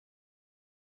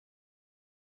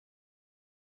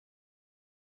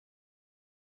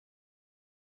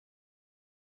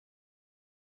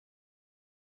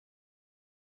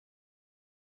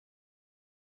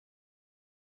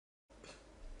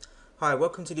Hi,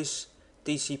 welcome to this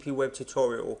DCP web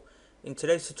tutorial. In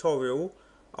today's tutorial,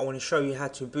 I want to show you how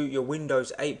to boot your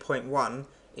Windows 8.1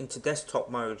 into desktop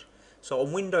mode. So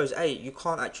on Windows 8, you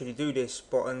can't actually do this,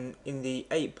 but in the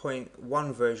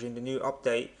 8.1 version, the new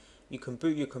update, you can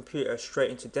boot your computer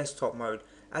straight into desktop mode.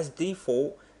 As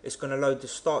default, it's going to load the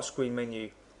start screen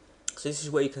menu. So this is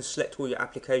where you can select all your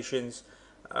applications,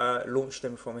 launch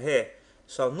them from here.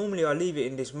 So normally I leave it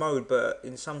in this mode, but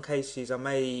in some cases I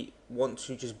may want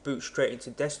to just boot straight into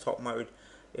desktop mode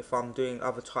if I'm doing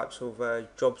other types of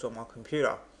jobs on my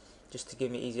computer, just to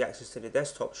give me easy access to the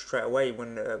desktop straight away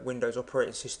when the Windows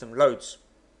operating system loads.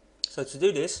 So to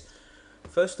do this,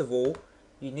 first of all,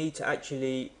 you need to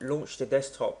actually launch the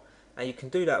desktop, and you can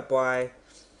do that by,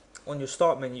 on your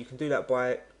start menu, you can do that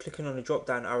by clicking on the drop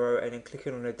down arrow and then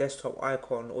clicking on the desktop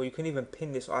icon, or you can even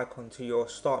pin this icon to your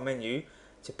start menu.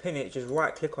 To pin it, just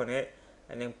right click on it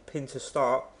and then pin to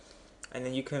start, and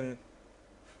then you can,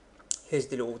 here's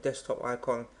the little desktop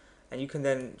icon, and you can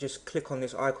then just click on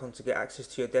this icon to get access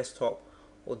to your desktop,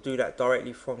 or do that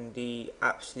directly from the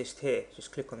apps list here.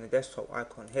 Just click on the desktop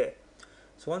icon here.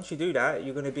 So once you do that,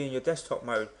 you're going to be in your desktop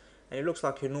mode, and it looks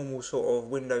like your normal sort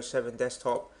of Windows 7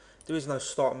 desktop. There is no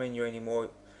start menu anymore,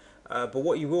 but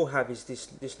what you will have is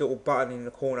this little button in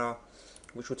the corner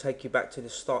which will take you back to the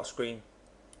start screen.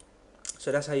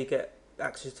 So that's how you get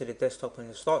access to the desktop and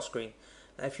the start screen.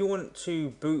 Now if you want to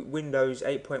boot Windows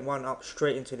 8.1 up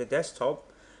straight into the desktop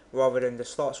rather than the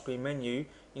start screen menu,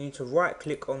 you need to right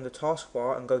click on the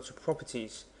taskbar and go to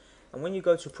properties. And when you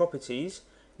go to properties,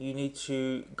 you need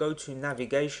to go to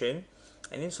navigation,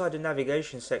 and inside the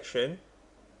navigation section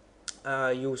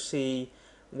you'll see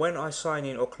when I sign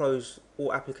in or close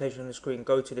all applications on the screen,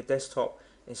 go to the desktop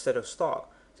instead of start.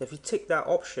 So if you tick that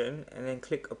option and then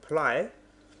click apply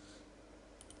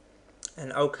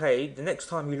and OK, the next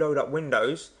time you load up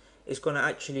Windows, it's going to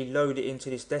actually load it into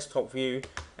this desktop view,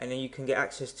 and then you can get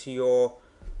access to your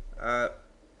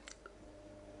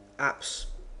apps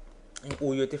and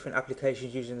all your different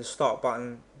applications using the start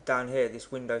button down here, this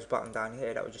Windows button down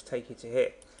here that will just take you to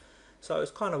here. So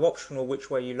it's kind of optional which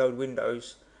way you load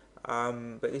Windows,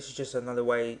 but this is just another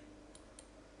way,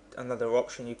 another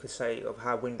option you could say of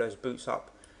how Windows boots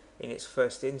up in its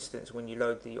first instance when you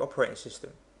load the operating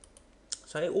system.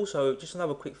 So it also, just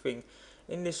another quick thing,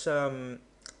 in this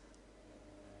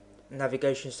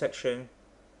navigation section,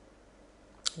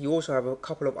 you also have a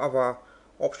couple of other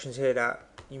options here that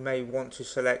you may want to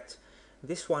select.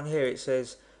 This one here, it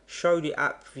says show the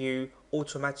app view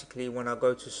automatically when I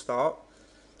go to start,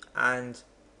 and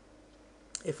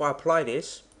if I apply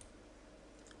this,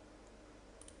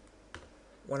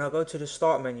 when I go to the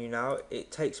start menu now, it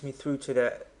takes me through to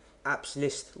the apps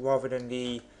list rather than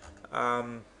the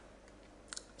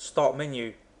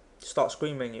start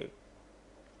screen menu.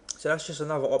 So that's just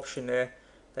another option there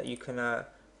that you can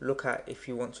look at if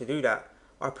you want to do that.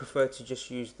 I prefer to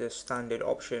just use the standard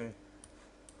option,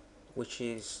 which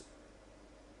is,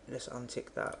 let's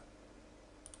untick that,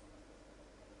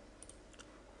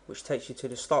 which takes you to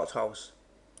the start tiles.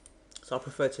 So I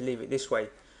prefer to leave it this way.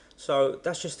 So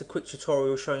that's just a quick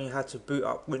tutorial showing you how to boot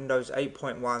up Windows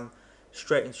 8.1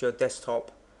 straight into your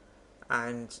desktop,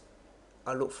 and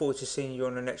I look forward to seeing you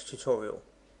on the next tutorial.